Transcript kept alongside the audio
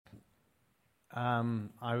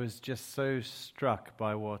I was just so struck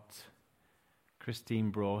by what Christine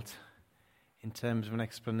brought in terms of an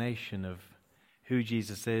explanation of who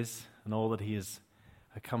Jesus is and all that he has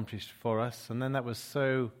accomplished for us. And then that was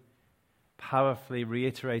so powerfully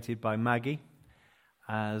reiterated by Maggie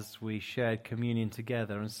as we shared communion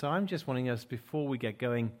together. And so I'm just wanting us, before we get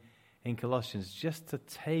going in Colossians, just to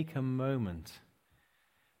take a moment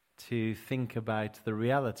to think about the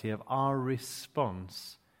reality of our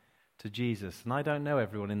response to Jesus. And I don't know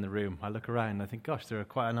everyone in the room. I look around and I think, gosh, there are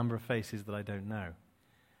quite a number of faces that I don't know.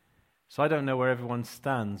 So I don't know where everyone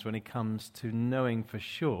stands when it comes to knowing for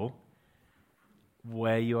sure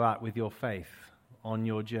where you're at with your faith, on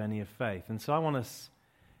your journey of faith. And so I want us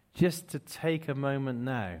just to take a moment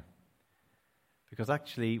now, because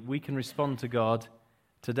actually we can respond to God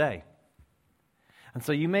today. And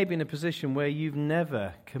so you may be in a position where you've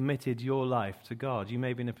never committed your life to God. You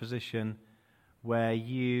may be in a position where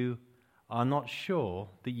you are not sure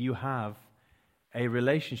that you have a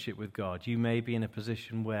relationship with God. You may be in a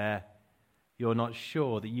position where you're not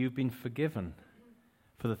sure that you've been forgiven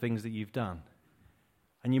for the things that you've done.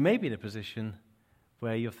 And you may be in a position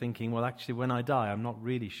where you're thinking, well, actually, when I die, I'm not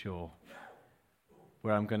really sure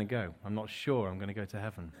where I'm going to go. I'm not sure I'm going to go to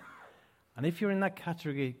heaven. And if you're in that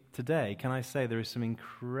category today, can I say there is some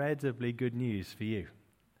incredibly good news for you?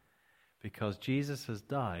 Because Jesus has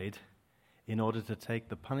died in order to take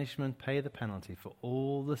the punishment, pay the penalty for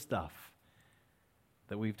all the stuff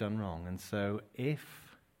that we've done wrong. And so if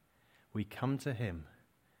we come to him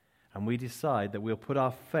and we decide that we'll put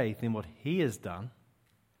our faith in what he has done,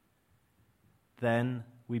 then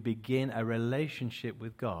we begin a relationship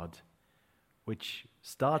with God which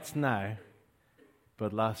starts now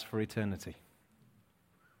but lasts for eternity.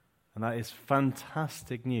 And that is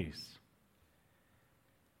fantastic news.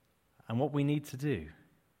 And what we need to do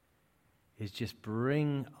is just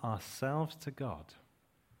bring ourselves to God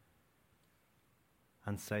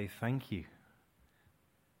and say thank you,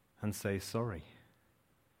 and say sorry,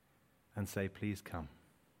 and say please come.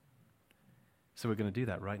 So we're going to do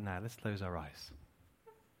that right now. Let's close our eyes.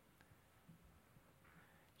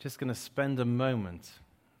 Just going to spend a moment.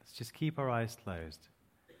 Let's just keep our eyes closed.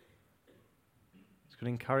 Just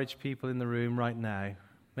going to encourage people in the room right now,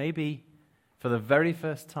 maybe for the very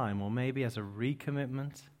first time, or maybe as a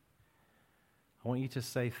recommitment. I want you to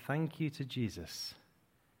say thank you to Jesus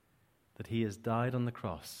that he has died on the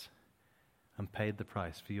cross and paid the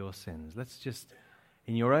price for your sins. Let's just,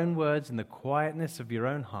 in your own words, in the quietness of your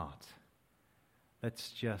own heart, let's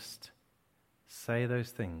just say those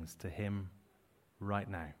things to him right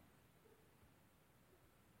now.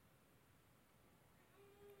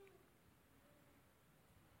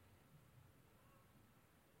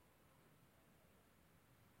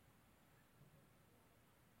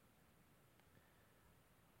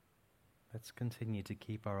 Let's continue to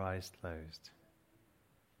keep our eyes closed.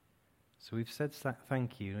 So we've said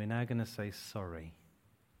thank you. We're now going to say sorry.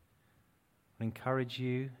 I encourage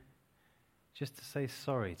you just to say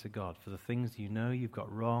sorry to God for the things you know you've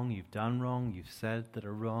got wrong, you've done wrong, you've said that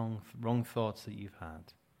are wrong thoughts that you've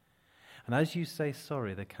had. And as you say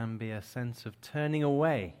sorry, there can be a sense of turning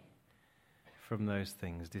away from those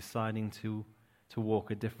things, deciding to walk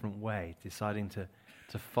a different way, deciding to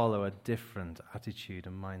follow a different attitude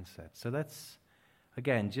and mindset. So let's,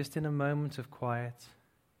 again, just in a moment of quiet,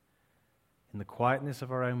 in the quietness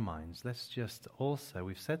of our own minds, let's just also,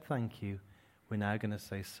 we've said thank you, we're now going to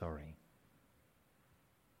say sorry.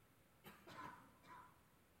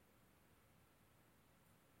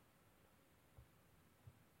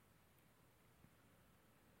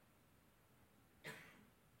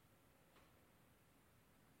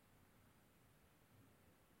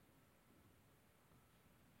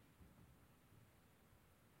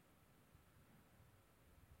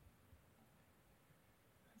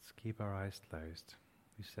 Keep our eyes closed.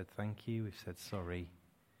 We've said thank you, we've said sorry.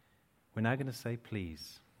 We're now going to say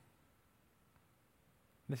please.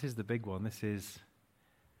 This is the big one. This is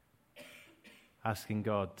asking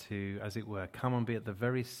God to, as it were, come and be at the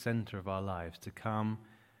very center of our lives, to come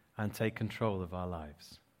and take control of our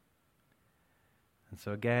lives. And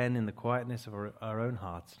so again, in the quietness of our own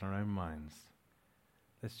hearts and our own minds,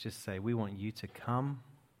 let's just say, we want you to come.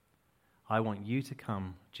 I want you to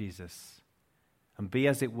come, Jesus, and be,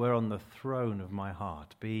 as it were, on the throne of my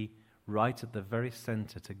heart. Be right at the very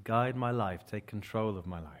center to guide my life, take control of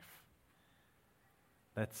my life.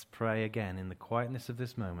 Let's pray again in the quietness of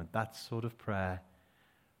this moment, that sort of prayer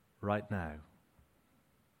right now.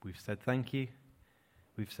 We've said thank you.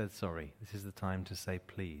 We've said sorry. This is the time to say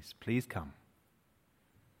please. Please come.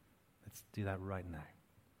 Let's do that right now.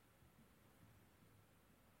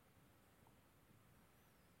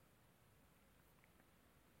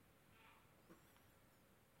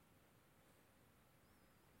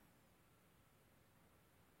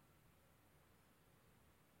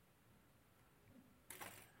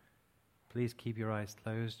 Please keep your eyes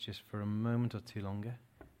closed just for a moment or two longer.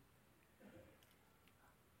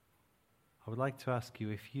 I would like to ask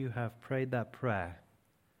you if you have prayed that prayer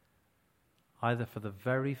either for the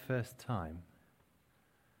very first time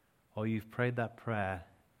or you've prayed that prayer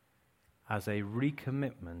as a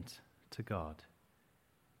recommitment to God.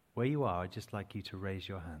 Where you are, I'd just like you to raise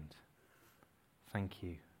your hand. Thank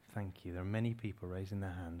you. Thank you. There are many people raising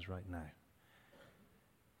their hands right now.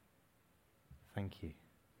 Thank you.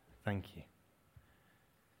 Thank you.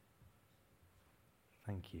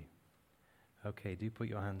 Thank you. Okay, do put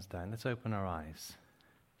your hands down. Let's open our eyes.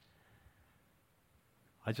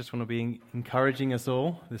 I just want to be encouraging us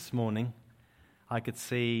all this morning. I could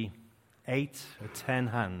see 8 or 10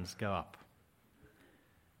 hands go up.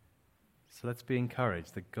 So let's be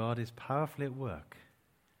encouraged that God is powerfully at work.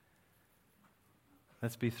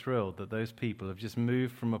 Let's be thrilled that those people have just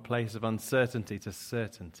moved from a place of uncertainty to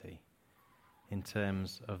certainty in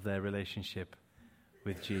terms of their relationship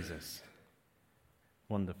with Jesus.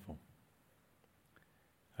 Wonderful.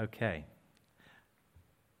 Okay.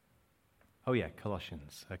 Oh yeah,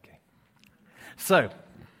 Colossians. Okay. So,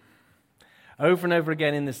 over and over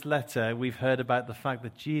again in this letter, we've heard about the fact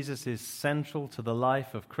that Jesus is central to the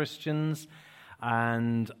life of Christians,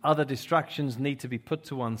 and other distractions need to be put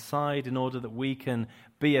to one side in order that we can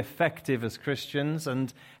be effective as Christians.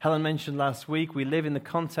 And Helen mentioned last week, we live in the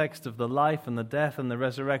context of the life and the death and the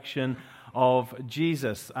resurrection of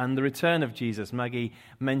Jesus and the return of Jesus. Maggie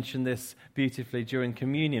mentioned this beautifully during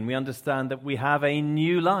communion. We understand that we have a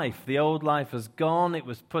new life. The old life has gone. It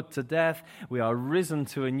was put to death. We are risen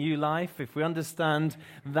to a new life. If we understand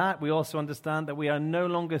that, we also understand that we are no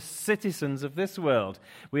longer citizens of this world.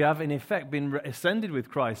 We have, in effect, been ascended with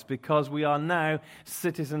Christ because we are now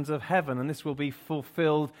citizens of heaven, and this will be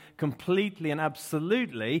fulfilled completely and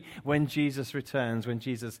absolutely when Jesus returns, when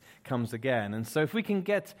Jesus comes again. And so if we can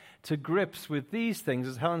get to grips with these things,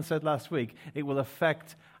 as Helen said last week, it will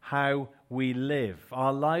affect how we live.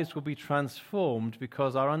 Our lives will be transformed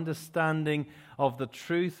because our understanding of the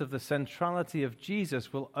truth of the centrality of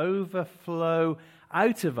Jesus will overflow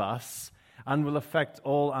out of us and will affect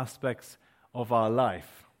all aspects of our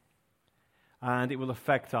life. And it will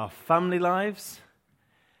affect our family lives,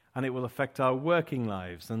 and it will affect our working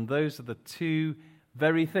lives. And those are the two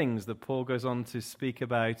very things that Paul goes on to speak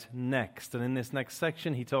about next. And in this next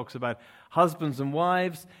section, he talks about husbands and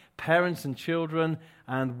wives, parents and children,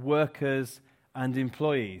 and workers and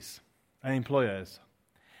employees and employers.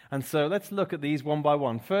 And so let's look at these one by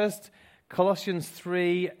one. First, Colossians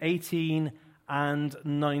 3:18 and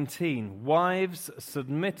 19. Wives,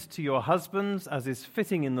 submit to your husbands as is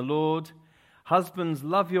fitting in the Lord. Husbands,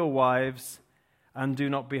 love your wives and do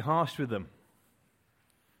not be harsh with them.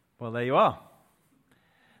 Well, there you are.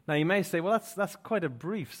 Now, you may say, well, that's quite a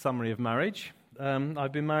brief summary of marriage.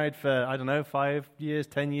 I've been married for, 5 years,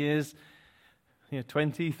 10 years,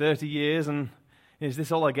 20, 30 years, and is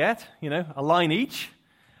this all I get? A line each?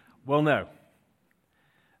 Well, no.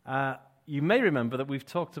 You may remember that we've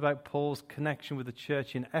talked about Paul's connection with the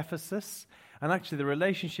church in Ephesus, and actually the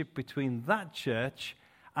relationship between that church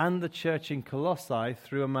and the church in Colossae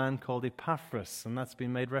through a man called Epaphras, and that's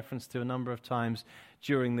been made reference to a number of times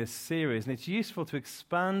during this series. And it's useful to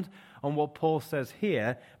expand on what Paul says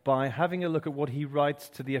here by having a look at what he writes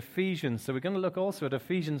to the Ephesians. So we're going to look also at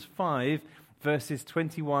Ephesians 5, verses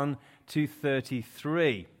 21 to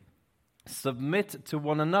 33. Submit to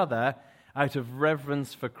one another out of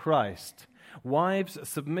reverence for Christ. Wives,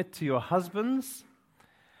 submit to your husbands,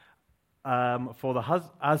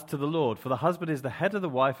 as to the Lord. For the husband is the head of the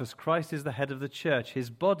wife, as Christ is the head of the church, his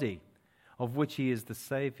body, of which he is the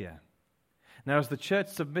Savior. Now, as the church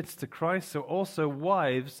submits to Christ, so also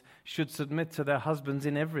wives should submit to their husbands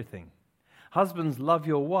in everything. Husbands, love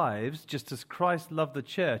your wives, just as Christ loved the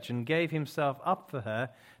church and gave himself up for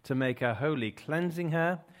her to make her holy, cleansing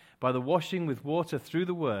her by the washing with water through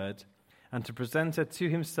the word, and to present her to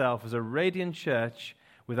himself as a radiant church,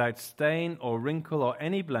 without stain or wrinkle or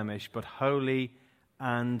any blemish, but holy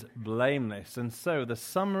and blameless. And so the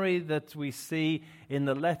summary that we see in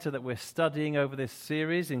the letter that we're studying over this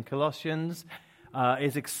series in Colossians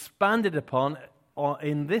is expanded upon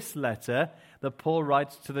in this letter that Paul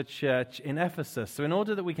writes to the church in Ephesus. So in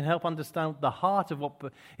order that we can help understand the heart of what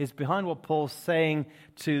is behind what Paul's saying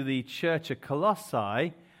to the church at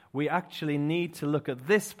Colossae, we actually need to look at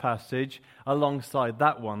this passage alongside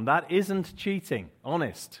that one. That isn't cheating,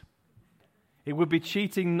 honest. It would be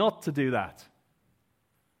cheating not to do that.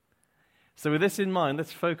 So with this in mind,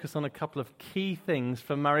 let's focus on a couple of key things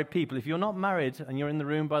for married people. If you're not married and you're in the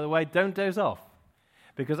room, by the way, don't doze off.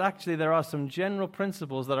 because actually there are some general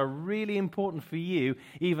principles that are really important for you,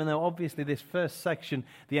 even though obviously this first section,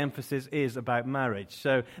 the emphasis is about marriage.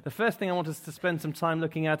 So the first thing I want us to spend some time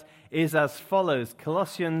looking at is as follows.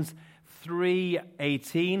 Colossians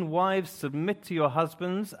 3:18, wives, submit to your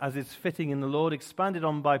husbands as is fitting in the Lord, expanded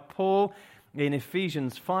on by Paul in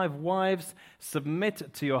Ephesians 5, wives,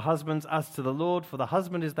 submit to your husbands as to the Lord, for the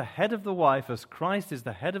husband is the head of the wife, as Christ is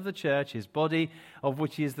the head of the church, his body, of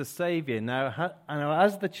which he is the Savior. Now,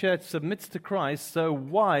 as the church submits to Christ, so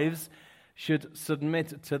wives should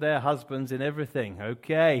submit to their husbands in everything.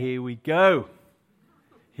 Okay, here we go.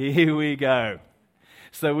 Here we go.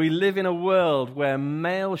 So we live in a world where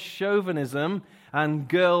male chauvinism and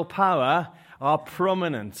girl power are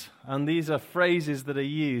prominent, and these are phrases that are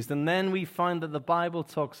used. And then we find that the Bible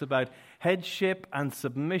talks about headship and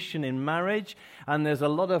submission in marriage, and there's a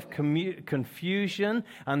lot of confusion,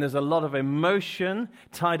 and there's a lot of emotion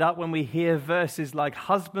tied up when we hear verses like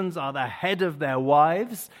husbands are the head of their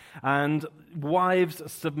wives, and wives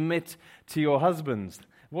submit to your husbands.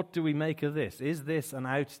 What do we make of this? Is this an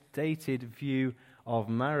outdated view of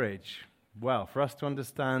marriage? Well, for us to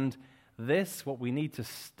understand this, what we need to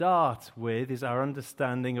start with is our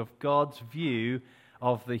understanding of God's view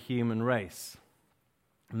of the human race.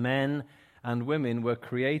 Men and women were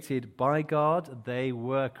created by God. They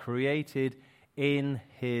were created in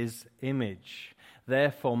His image.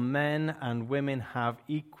 Therefore, men and women have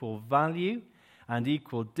equal value and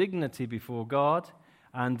equal dignity before God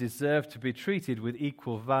and deserve to be treated with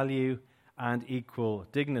equal value and equal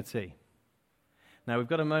dignity. Now, we've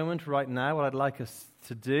got a moment right now. What I'd like us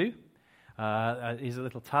to do is a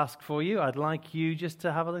little task for you. I'd like you just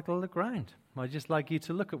to have a little look around. I'd just like you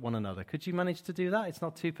to look at one another. Could you manage to do that? It's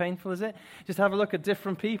not too painful, is it? Just have a look at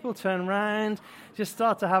different people, turn around, just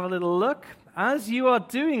start to have a little look. As you are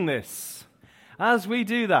doing this, as we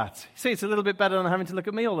do that, see, it's a little bit better than having to look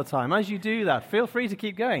at me all the time. As you do that, feel free to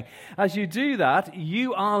keep going. As you do that,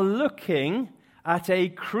 you are looking at a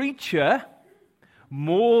creature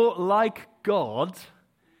more like God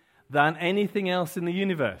than anything else in the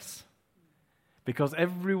universe. Because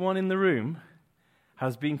everyone in the room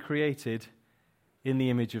has been created in the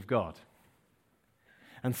image of God.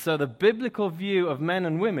 And so the biblical view of men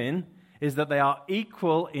and women is that they are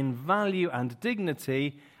equal in value and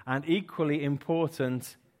dignity and equally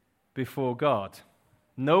important before God.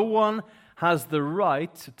 No one has the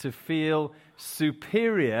right to feel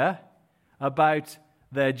superior about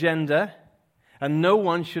their gender, and no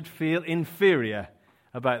one should feel inferior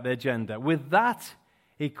about their gender. With that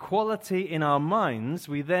equality in our minds,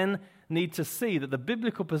 we then need to see that the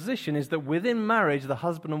biblical position is that within marriage, the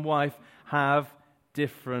husband and wife have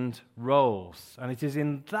different roles. And it is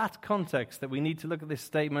in that context that we need to look at this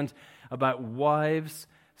statement about wives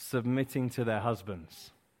submitting to their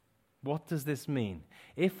husbands. What does this mean?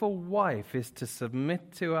 If a wife is to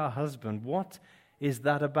submit to her husband, what is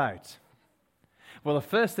that about? Well, the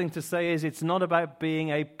first thing to say is it's not about being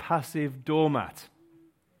a passive doormat.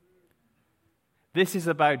 This is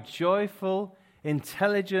about joyful,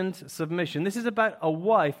 intelligent submission. This is about a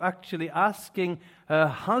wife actually asking her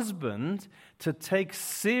husband to take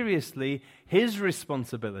seriously his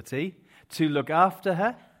responsibility to look after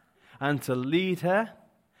her and to lead her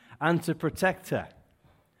and to protect her.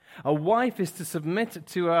 A wife is to submit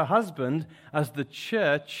to her husband as the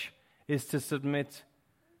church is to submit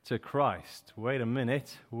to Christ. Wait a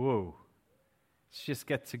minute. Whoa. Let's just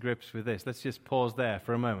get to grips with this. Let's just pause there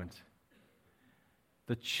for a moment.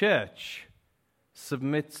 The church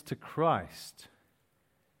submits to Christ,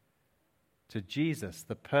 to Jesus,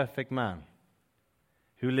 the perfect man,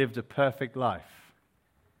 who lived a perfect life,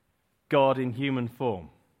 God in human form,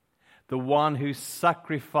 the one who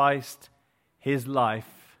sacrificed his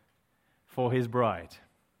life for his bride.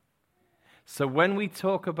 So when we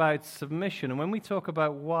talk about submission, and when we talk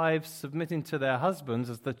about wives submitting to their husbands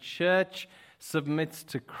as the church submits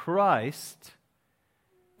to Christ,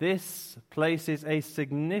 this places a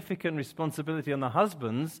significant responsibility on the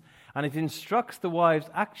husbands, and it instructs the wives,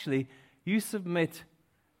 actually, you submit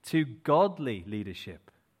to godly leadership.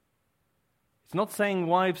 It's not saying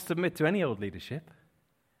wives submit to any old leadership.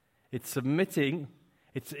 It's submitting,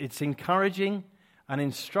 it's encouraging and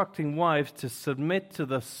instructing wives to submit to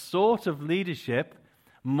the sort of leadership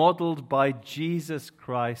modeled by Jesus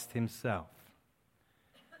Christ himself.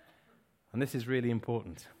 And this is really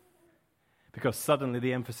important, because suddenly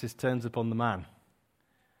the emphasis turns upon the man.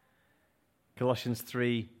 Colossians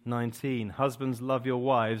 3:19, husbands, love your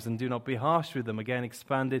wives and do not be harsh with them. Again,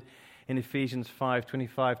 expanded in Ephesians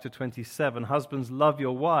 5:25-27. Husbands, love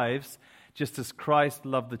your wives just as Christ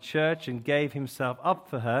loved the church and gave himself up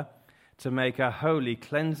for her to make her holy,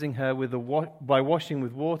 cleansing her by washing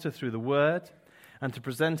with water through the word, and to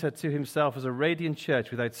present her to himself as a radiant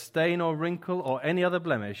church without stain or wrinkle or any other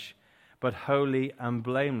blemish, but holy and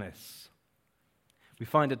blameless. We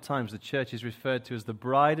find at times the church is referred to as the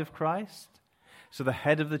bride of Christ. So the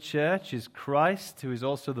head of the church is Christ, who is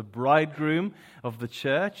also the bridegroom of the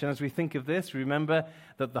church. And as we think of this, remember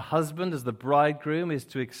that the husband, as the bridegroom, is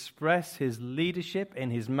to express his leadership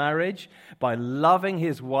in his marriage by loving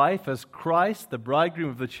his wife as Christ, the bridegroom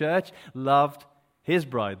of the church, loved his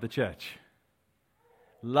bride, the church.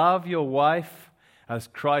 Love your wife as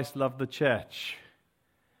Christ loved the church.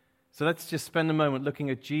 So let's just spend a moment looking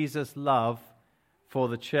at Jesus' love for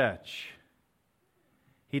the church.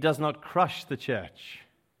 He does not crush the church.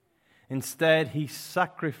 Instead, he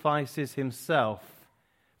sacrifices himself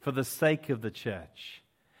for the sake of the church,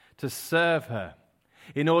 to serve her,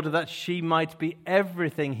 in order that she might be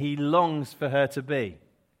everything he longs for her to be.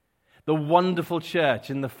 The wonderful church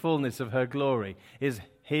in the fullness of her glory is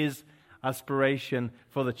his aspiration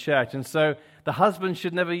for the church. And so the husband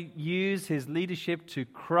should never use his leadership to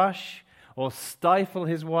crush or stifle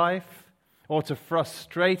his wife or to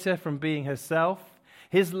frustrate her from being herself.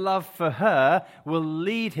 His love for her will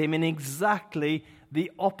lead him in exactly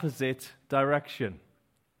the opposite direction.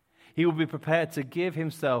 He will be prepared to give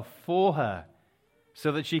himself for her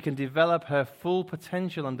so that she can develop her full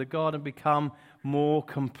potential under God and become more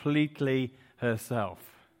completely herself.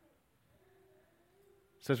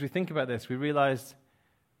 So as we think about this, we realize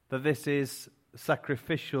that this is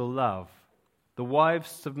sacrificial love. The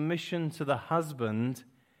wife's submission to the husband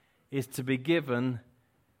is to be given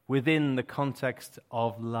within the context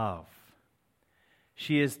of love.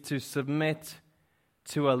 She is to submit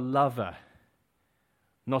to a lover,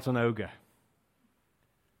 not an ogre.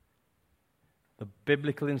 The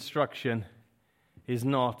biblical instruction is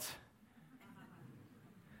not...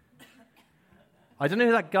 I don't know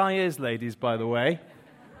who that guy is, ladies, by the way.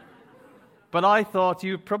 But I thought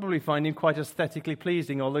you'd probably find him quite aesthetically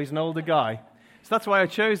pleasing, although he's an older guy. So that's why I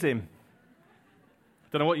chose him.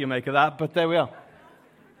 Don't know what you make of that, but there we are.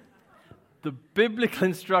 The biblical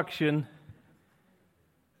instruction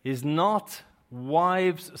is not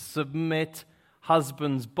wives submit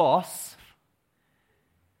husband's boss.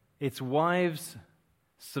 It's wives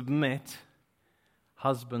submit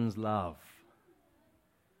husband's love.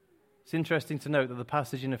 It's interesting to note that the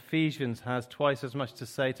passage in Ephesians has twice as much to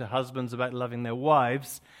say to husbands about loving their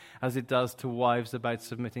wives as it does to wives about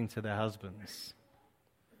submitting to their husbands.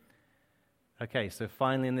 Okay, so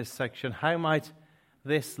finally in this section, how might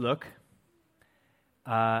this look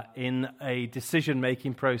in a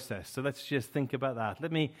decision-making process? So let's just think about that.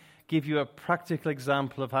 Let me give you a practical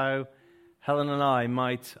example of how Helen and I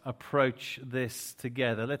might approach this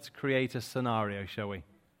together. Let's create a scenario, shall we?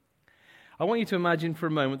 I want you to imagine for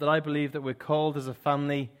a moment that I believe that we're called as a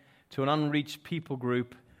family to an unreached people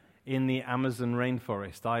group in the Amazon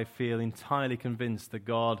rainforest. I feel entirely convinced that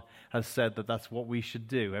God has said that that's what we should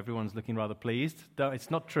do. Everyone's looking rather pleased. It's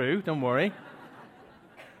not true, don't worry.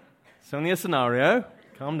 It's only a scenario.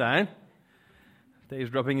 Calm down.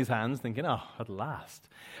 Dave's rubbing his hands thinking, oh, at last.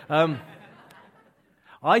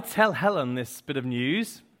 I tell Helen this bit of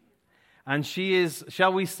news, and she is,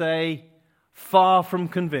 shall we say, far from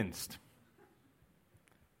convinced.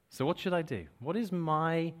 So what should I do? What is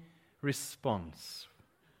my response?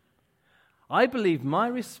 I believe my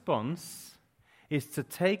response is to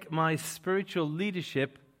take my spiritual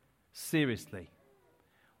leadership seriously.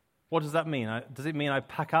 What does that mean? Does it mean I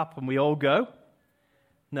pack up and we all go?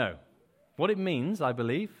 No. What it means, I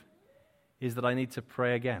believe, is that I need to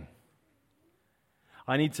pray again.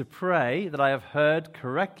 I need to pray that I have heard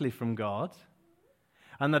correctly from God,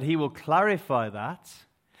 and that He will clarify that,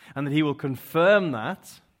 and that He will confirm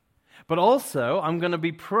that. But also, I'm going to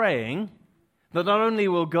be praying that not only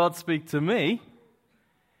will God speak to me,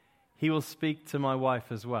 He will speak to my wife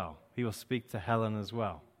as well. He will speak to Helen as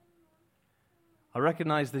well. I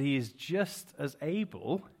recognize that He is just as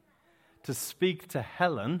able to speak to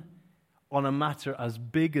Helen on a matter as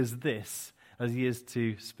big as this as He is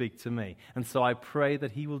to speak to me. And so I pray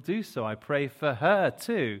that He will do so. I pray for her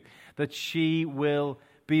too, that she will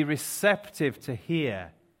be receptive to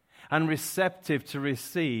hear and receptive to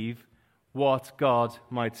receive what God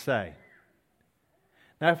might say.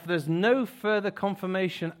 Now, if there's no further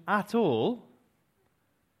confirmation at all,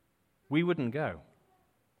 we wouldn't go.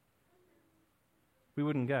 We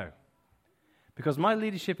wouldn't go. Because my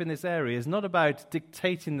leadership in this area is not about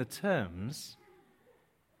dictating the terms.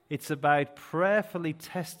 It's about prayerfully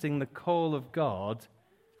testing the call of God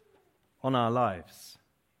on our lives.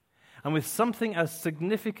 And with something as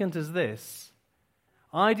significant as this,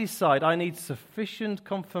 I decide I need sufficient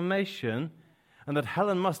confirmation and that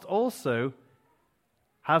Helen must also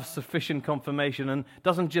have sufficient confirmation and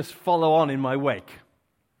doesn't just follow on in my wake.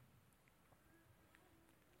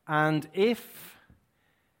 And if,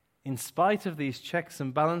 in spite of these checks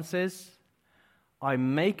and balances, I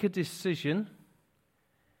make a decision,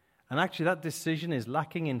 and actually that decision is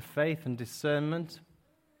lacking in faith and discernment,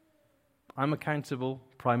 I'm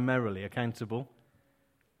primarily accountable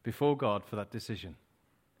before God for that decision.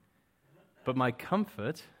 But my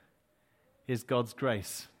comfort is God's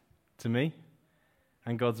grace to me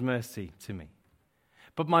and God's mercy to me.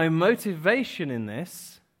 But my motivation in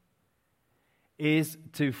this is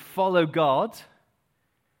to follow God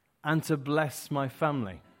and to bless my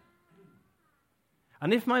family.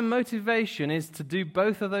 And if my motivation is to do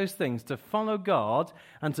both of those things, to follow God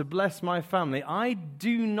and to bless my family, I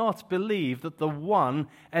do not believe that the one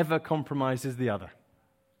ever compromises the other.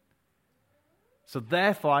 So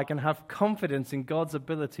therefore, I can have confidence in God's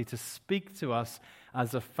ability to speak to us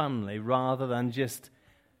as a family rather than just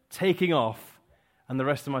taking off and the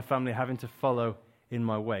rest of my family having to follow in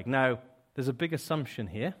my wake. Now, there's a big assumption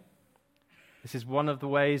here. This is one of the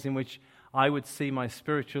ways in which I would see my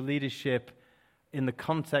spiritual leadership in the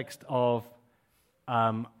context of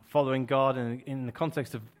following God and in the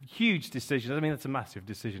context of huge decisions. I mean, that's a massive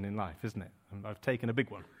decision in life, isn't it? And I've taken a big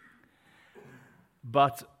one.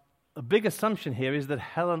 But a big assumption here is that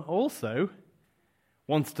Helen also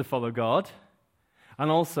wants to follow God and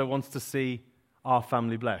also wants to see our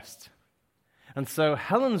family blessed. And so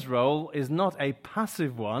Helen's role is not a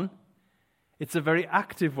passive one, it's a very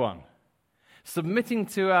active one. Submitting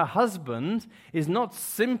to her husband is not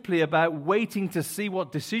simply about waiting to see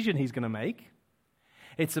what decision he's going to make.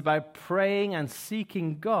 It's about praying and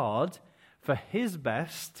seeking God for his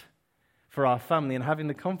best for our family and having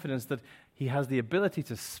the confidence that he has the ability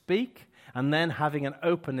to speak and then having an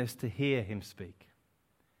openness to hear him speak.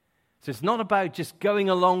 So it's not about just going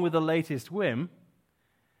along with the latest whim.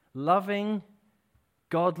 Loving,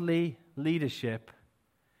 godly leadership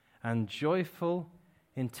and joyful,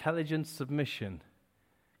 intelligent submission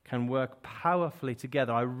can work powerfully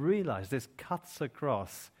together. I realize this cuts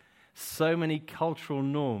across so many cultural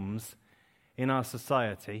norms in our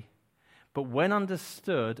society, but when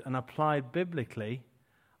understood and applied biblically,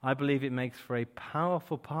 I believe it makes for a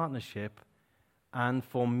powerful partnership and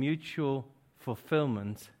for mutual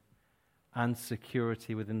fulfillment and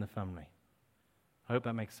security within the family. I hope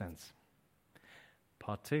that makes sense.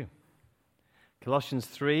 Part 2. Colossians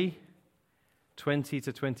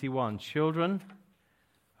 3:20-21. Children,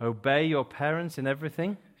 obey your parents in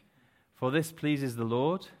everything, for this pleases the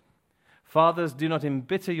Lord. Fathers, do not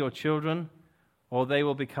embitter your children, or they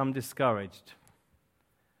will become discouraged.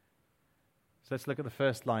 So let's look at the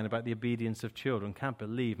first line about the obedience of children. Can't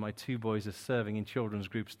believe my 2 boys are serving in children's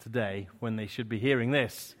groups today when they should be hearing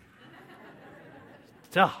this.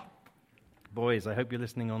 Boys, I hope you're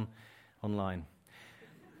listening online.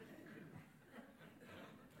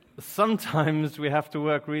 Sometimes we have to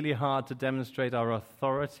work really hard to demonstrate our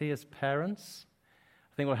authority as parents.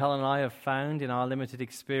 I think what Helen and I have found in our limited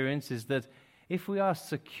experience is that if we are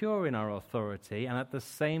secure in our authority and at the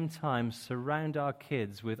same time surround our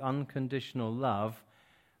kids with unconditional love,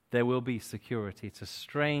 there will be security. It's a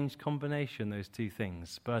strange combination, those two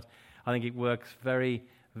things, but I think it works very,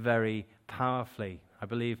 very powerfully. I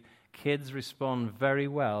believe kids respond very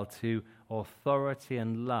well to authority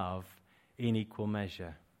and love in equal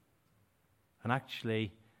measure. And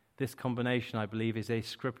actually, this combination, I believe, is a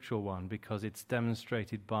scriptural one because it's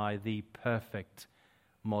demonstrated by the perfect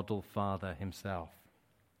model father himself.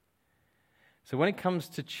 So when it comes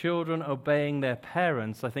to children obeying their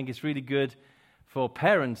parents, I think it's really good for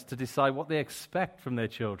parents to decide what they expect from their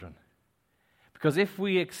children. Because if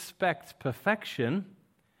we expect perfection,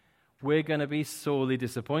 we're going to be sorely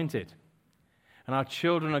disappointed. And our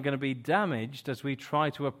children are going to be damaged as we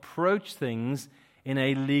try to approach things in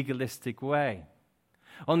a legalistic way.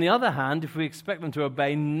 On the other hand, if we expect them to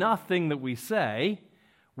obey nothing that we say,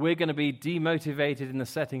 we're going to be demotivated in the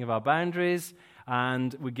setting of our boundaries,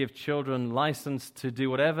 and we give children license to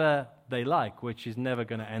do whatever they like, which is never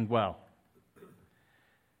going to end well.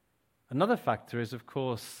 Another factor is, of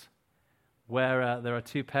course, where there are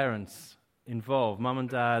 2 parents involved. Mum and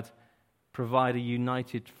Dad provide a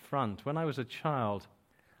united front. When I was a child,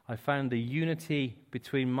 I found the unity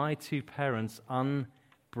between my 2 parents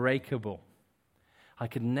unbreakable. I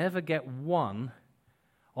could never get one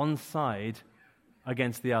on side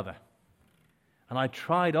against the other. And I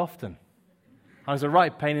tried often. I was a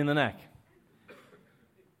right pain in the neck.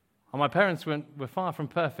 And my parents were far from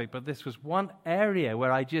perfect, but this was one area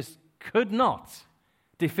where I just could not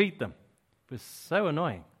defeat them. It was so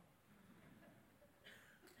annoying.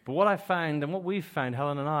 But what I found, and what we've found,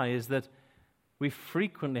 Helen and I, is that we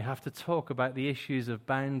frequently have to talk about the issues of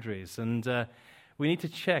boundaries. And we need to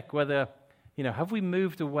check whether, have we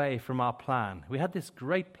moved away from our plan? We had this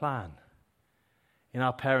great plan in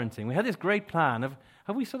our parenting. We had this great plan.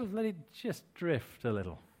 Have we sort of let it just drift a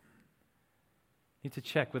little? Need to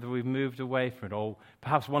check whether we've moved away from it, or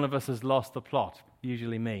perhaps one of us has lost the plot,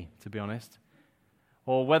 usually me, to be honest.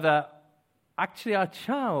 Or whether actually our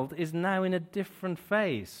child is now in a different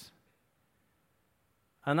phase.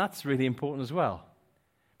 And that's really important as well,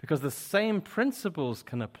 because the same principles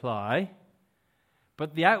can apply,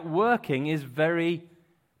 but the outworking is very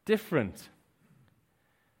different.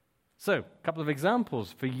 So, a couple of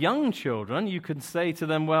examples. For young children, you can say to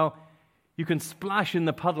them, well, you can splash in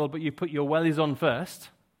the puddle, but you put your wellies on first.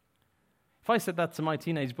 If I said that to my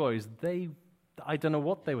teenage boys, I don't know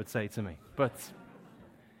what they would say to me. But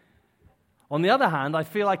on the other hand, I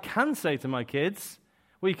feel I can say to my kids,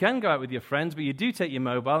 well, you can go out with your friends, but you do take your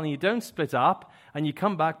mobile and you don't split up and you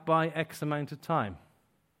come back by X amount of time.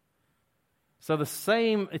 So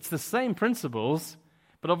it's the same principles,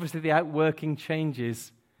 but obviously the outworking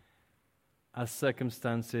changes as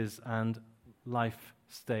circumstances and life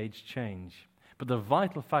stage change. But the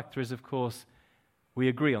vital factor is, of course, we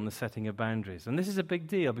agree on the setting of boundaries. And this is a big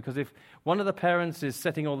deal, because if one of the parents is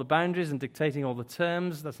setting all the boundaries and dictating all the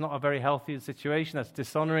terms, that's not a very healthy situation. That's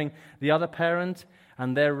dishonoring the other parent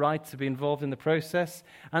and their right to be involved in the process.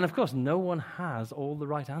 And of course, no one has all the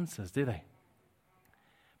right answers, do they?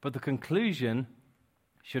 But the conclusion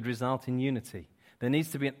should result in unity. There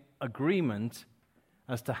needs to be an agreement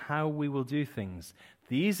as to how we will do things.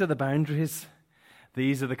 These are the boundaries.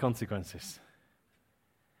 These are the consequences.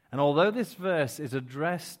 And although this verse is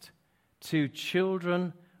addressed to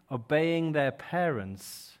children obeying their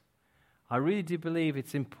parents, I really do believe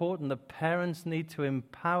it's important that parents need to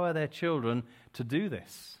empower their children to do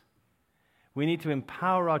this. We need to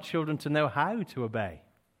empower our children to know how to obey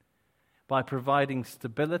by providing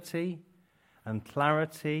stability and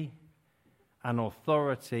clarity and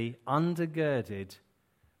authority undergirded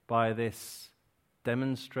by this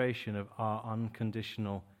demonstration of our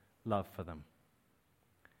unconditional love for them.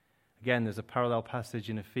 Again, there's a parallel passage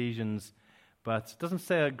in Ephesians, but it doesn't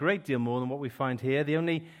say a great deal more than what we find here. The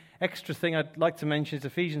only extra thing I'd like to mention is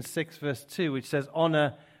Ephesians 6, verse 2, which says,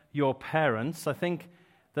 honor your parents. I think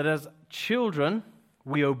that as children,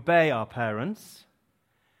 we obey our parents.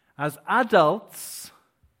 As adults,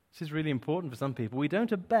 this is really important for some people, we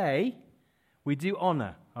don't obey, we do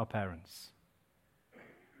honor our parents.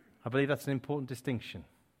 I believe that's an important distinction.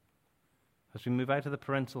 As we move out of the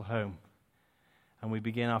parental home and we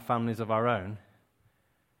begin our families of our own,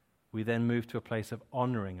 we then move to a place of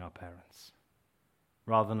honoring our parents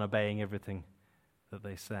rather than obeying everything that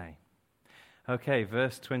they say. Okay,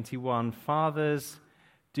 verse 21. Fathers,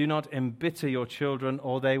 do not embitter your children,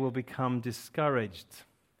 or they will become discouraged.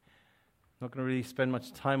 I'm not going to really spend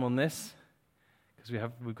much time on this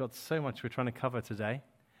because we've got so much we're trying to cover today.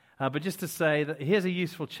 But just to say that here's a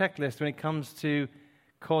useful checklist when it comes to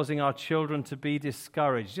causing our children to be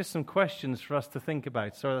discouraged. Just some questions for us to think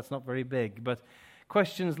about. Sorry, that's not very big, but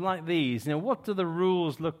questions like these. What do the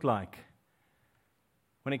rules look like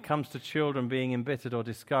when it comes to children being embittered or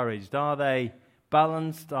discouraged? Are they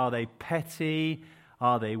balanced? Are they petty?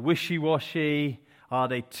 Are they wishy-washy? Are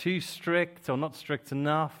they too strict or not strict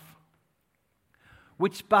enough?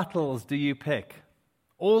 Which battles do you pick?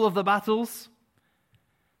 All of the battles?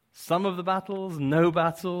 Some of the battles? No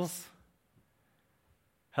battles?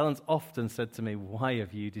 Helen's often said to me, why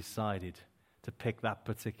have you decided to pick that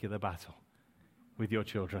particular battle with your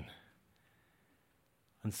children?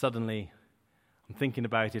 And suddenly, I'm thinking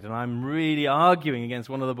about it, and I'm really arguing against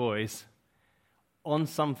one of the boys on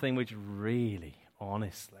something which really,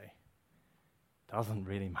 honestly, doesn't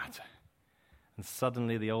really matter. And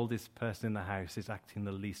suddenly, the oldest person in the house is acting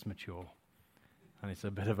the least mature. And it's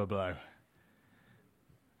a bit of a blow.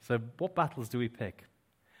 So what battles do we pick?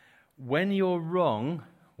 When you're wrong,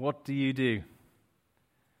 what do you do?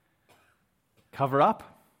 Cover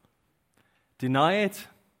up? Deny it?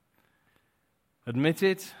 Admit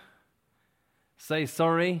it? Say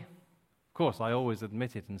sorry? Of course, I always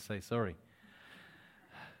admit it and say sorry.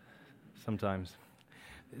 Sometimes.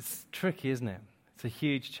 It's tricky, isn't it? It's a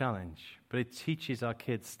huge challenge, but it teaches our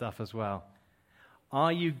kids stuff as well.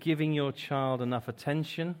 Are you giving your child enough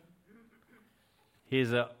attention?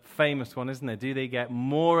 Here's a famous one, isn't there? Do they get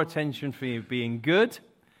more attention for you being good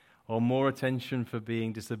or more attention for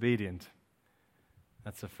being disobedient?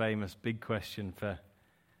 That's a famous big question for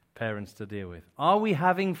parents to deal with. Are we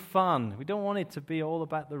having fun? We don't want it to be all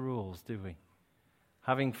about the rules, do we?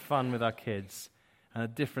 having fun with our kids. And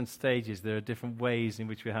at different stages, there are different ways in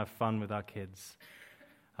which we have fun with our kids.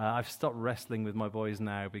 I've stopped wrestling with my boys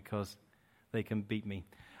now because they can beat me.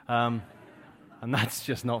 And that's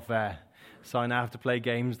just not fair. So I now have to play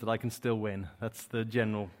games that I can still win. That's the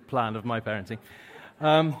general plan of my parenting.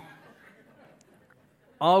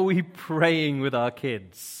 Are we praying with our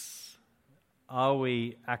kids? Are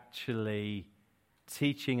we actually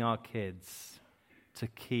teaching our kids to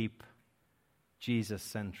keep Jesus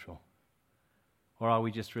central? Or are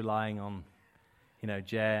we just relying on,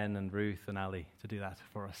 Jen and Ruth and Ali to do that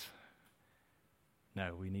for us?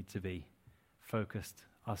 No, we need to be focused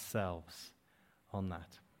ourselves on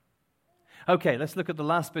that. Okay, let's look at the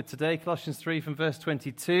last bit today, Colossians 3 from verse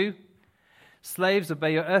 22. Slaves,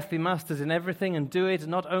 obey your earthly masters in everything, and do it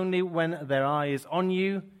not only when their eye is on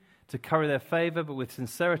you to curry their favor, but with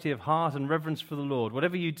sincerity of heart and reverence for the Lord.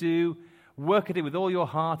 Whatever you do, work at it with all your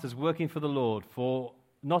heart as working for the Lord,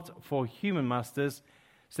 not for human masters,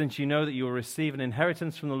 since you know that you will receive an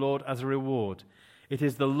inheritance from the Lord as a reward. It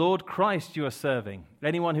is the Lord Christ you are serving.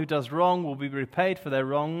 Anyone who does wrong will be repaid for their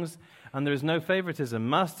wrongs, and there is no favoritism.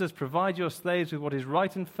 Masters, provide your slaves with what is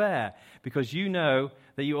right and fair, because you know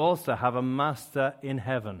that you also have a master in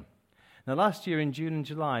heaven. Now, last year in June and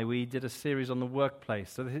July, we did a series on the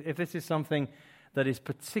workplace. So if this is something that is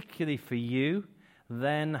particularly for you,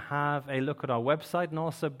 then have a look at our website, and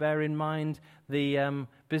also bear in mind the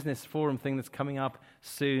business forum thing that's coming up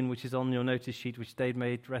soon, which is on your notice sheet, which Dave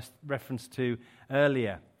made reference to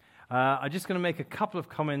earlier. I'm just going to make a couple of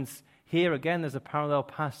comments here. Again, there's a parallel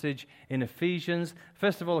passage in Ephesians.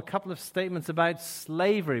 First of all, a couple of statements about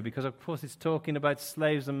slavery, because of course it's talking about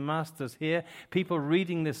slaves and masters here. People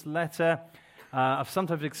reading this letter have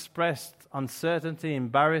sometimes expressed uncertainty,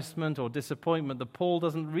 embarrassment, or disappointment that Paul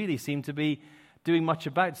doesn't really seem to be doing much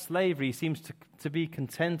about slavery. He seems to be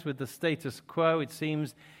content with the status quo. It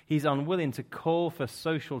seems he's unwilling to call for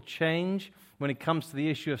social change when it comes to the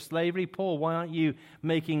issue of slavery. Paul, why aren't you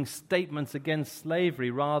making statements against slavery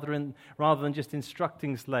rather than just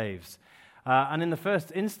instructing slaves? And in the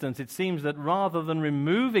first instance, it seems that rather than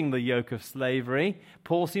removing the yoke of slavery,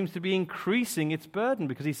 Paul seems to be increasing its burden,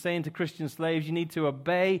 because he's saying to Christian slaves, you need to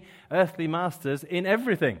obey earthly masters in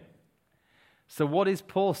everything. So what is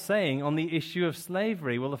Paul saying on the issue of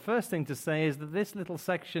slavery? Well, the first thing to say is that this little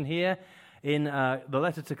section here in the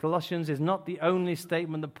letter to Colossians is not the only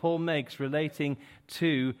statement that Paul makes relating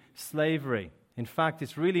to slavery. In fact,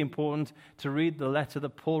 it's really important to read the letter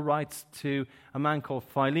that Paul writes to a man called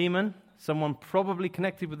Philemon, someone probably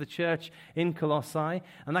connected with the church in Colossae,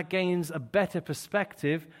 and that gains a better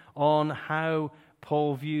perspective on how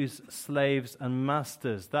Paul views slaves and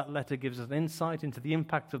masters. That letter gives us an insight into the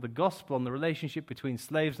impact of the gospel on the relationship between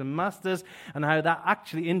slaves and masters, and how that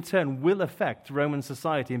actually in turn will affect Roman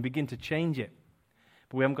society and begin to change it.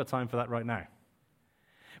 But we haven't got time for that right now.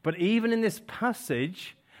 But even in this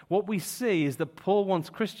passage, what we see is that Paul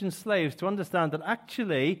wants Christian slaves to understand that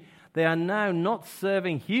actually they are now not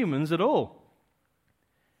serving humans at all.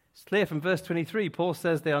 It's clear from verse 23, Paul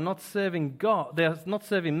says they are not serving God, they are not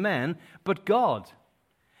serving men, but God.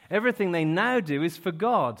 Everything they now do is for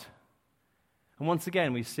God. And once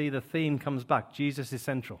again, we see the theme comes back. Jesus is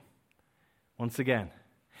central. Once again.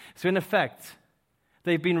 So in effect,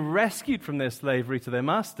 they've been rescued from their slavery to their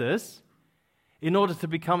masters in order to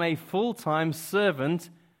become a full-time servant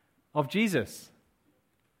of Jesus.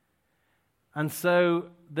 And so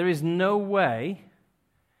there is no way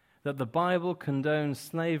that the Bible condones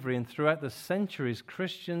slavery, and throughout the centuries,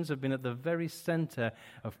 Christians have been at the very center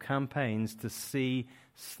of campaigns to see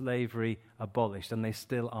slavery abolished, and they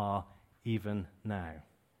still are even now.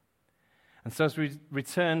 And so as we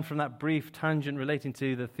return from that brief tangent relating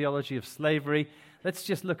to the theology of slavery, let's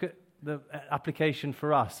just look at the application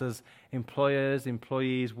for us as employers,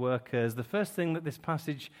 employees, workers. The first thing that this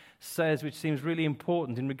passage says, which seems really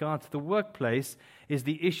important in regard to the workplace, is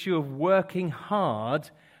the issue of working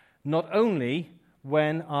hard, not only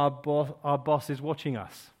when our boss is watching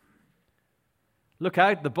us. Look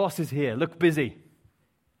out, the boss is here, look busy.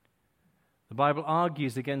 The Bible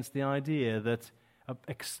argues against the idea that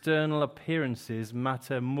external appearances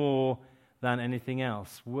matter more than anything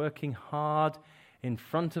else. Working hard in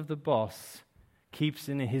front of the boss keeps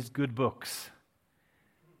in his good books.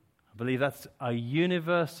 I believe that's a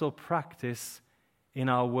universal practice in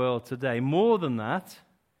our world today. More than that,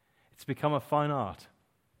 it's become a fine art.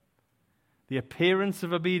 The appearance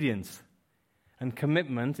of obedience and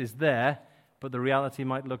commitment is there, but the reality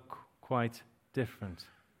might look quite different.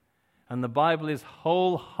 And the Bible is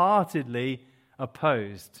wholeheartedly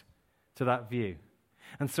opposed to that view.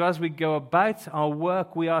 And so as we go about our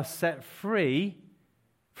work, we are set free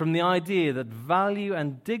from the idea that value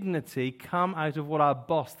and dignity come out of what our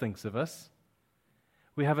boss thinks of us.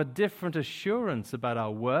 We have a different assurance about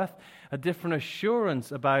our worth, a different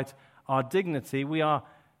assurance about our dignity.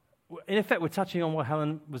 In effect, we're touching on what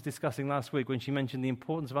Helen was discussing last week when she mentioned the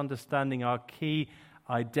importance of understanding our key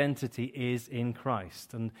identity is in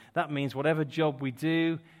Christ. And that means whatever job we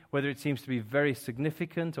do, whether it seems to be very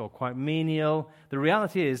significant or quite menial, the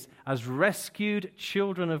reality is, as rescued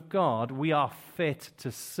children of God, we are fit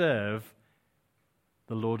to serve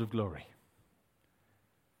the Lord of glory.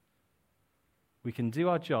 We can do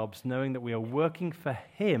our jobs knowing that we are working for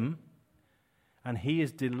Him and He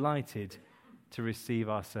is delighted to receive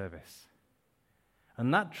our service.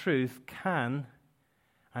 And that truth can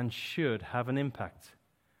and should have an impact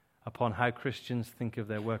upon how Christians think of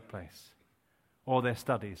their workplace or their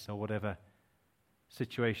studies or whatever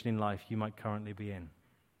situation in life you might currently be in.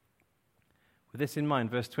 With this in mind,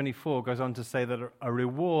 verse 24 goes on to say that a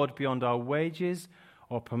reward beyond our wages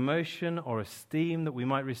or promotion or esteem that we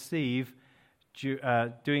might receive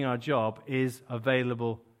doing our job is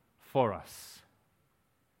available for us,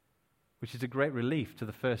 which is a great relief to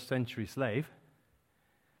the first century slave,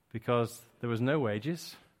 because there was no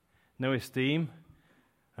wages, no esteem,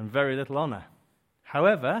 and very little honor.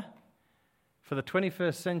 However, for the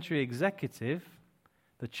 21st century executive,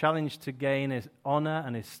 the challenge to gain is honor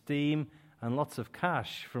and esteem and lots of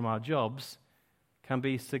cash from our jobs can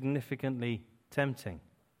be significantly tempting.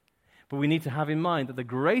 But we need to have in mind that the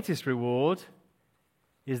greatest reward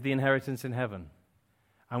is the inheritance in heaven.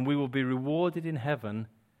 And we will be rewarded in heaven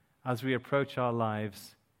as we approach our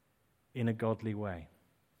lives in a godly way.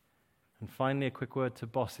 And finally, a quick word to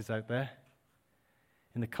bosses out there.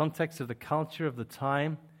 In the context of the culture of the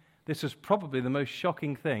time, this was probably the most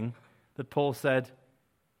shocking thing that Paul said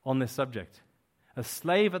on this subject. A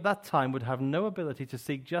slave at that time would have no ability to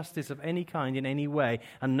seek justice of any kind in any way,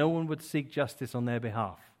 and no one would seek justice on their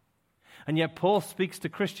behalf. And yet Paul speaks to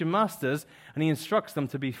Christian masters, and he instructs them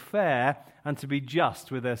to be fair and to be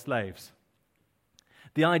just with their slaves.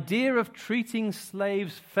 The idea of treating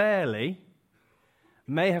slaves fairly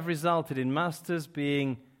may have resulted in masters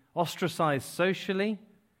being ostracized socially.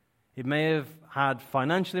 It may have had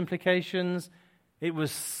financial implications. It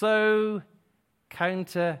was so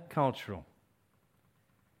counter-cultural.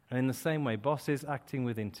 And in the same way, bosses acting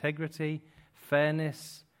with integrity,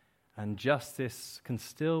 fairness, and justice can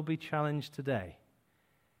still be challenged today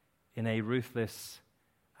in a ruthless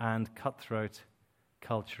and cutthroat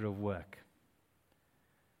culture of work.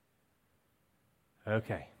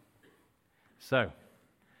 Okay, so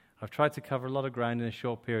I've tried to cover a lot of ground in a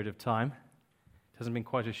short period of time. It hasn't been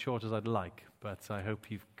quite as short as I'd like, but I hope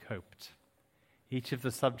you've coped. Each of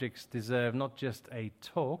the subjects deserve not just a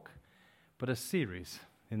talk, but a series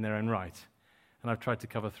in their own right. And I've tried to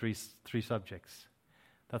cover three subjects.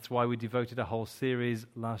 That's why we devoted a whole series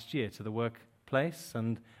last year to the workplace,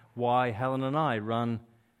 and why Helen and I run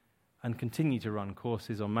and continue to run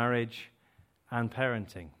courses on marriage and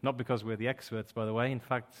parenting. Not because we're the experts, by the way. In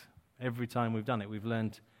fact, every time we've done it, we've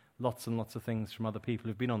learned lots and lots of things from other people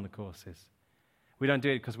who've been on the courses. We don't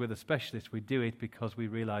do it because we're the specialists. We do it because we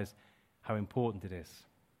realize how important it is.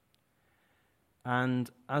 And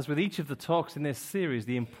as with each of the talks in this series,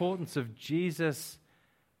 the importance of Jesus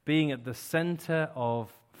being at the center of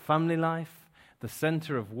family life, the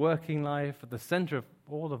center of working life, at the center of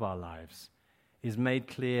all of our lives, is made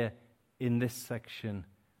clear in this section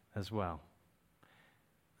as well.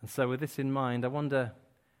 And so with this in mind, I wonder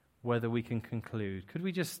whether we can conclude. Could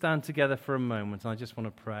we just stand together for a moment? And I just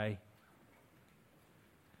want to pray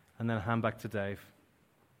and then hand back to Dave.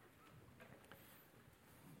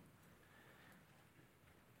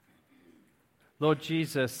 Lord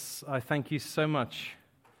Jesus, I thank you so much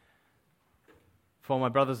for my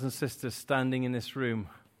brothers and sisters standing in this room.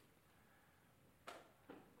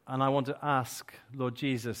 And I want to ask, Lord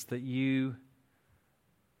Jesus, that you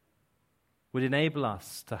would enable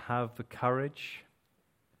us to have the courage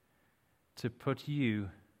to put you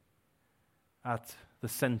at the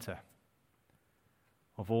center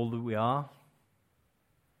of all that we are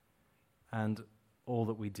and all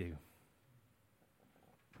that we do.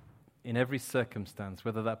 In every circumstance,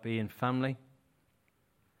 whether that be in family,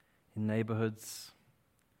 in neighborhoods,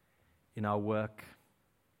 in our work,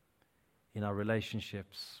 in our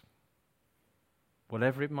relationships,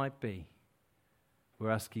 whatever it might be, we're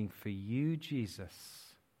asking for you,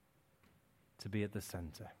 Jesus, to be at the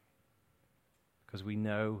center. Because we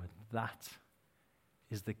know that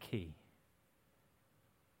is the key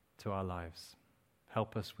to our lives.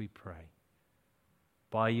 Help us, we pray,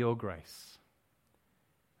 by your grace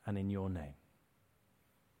and in your name.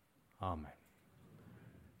 Amen.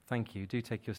 Thank you. Do take your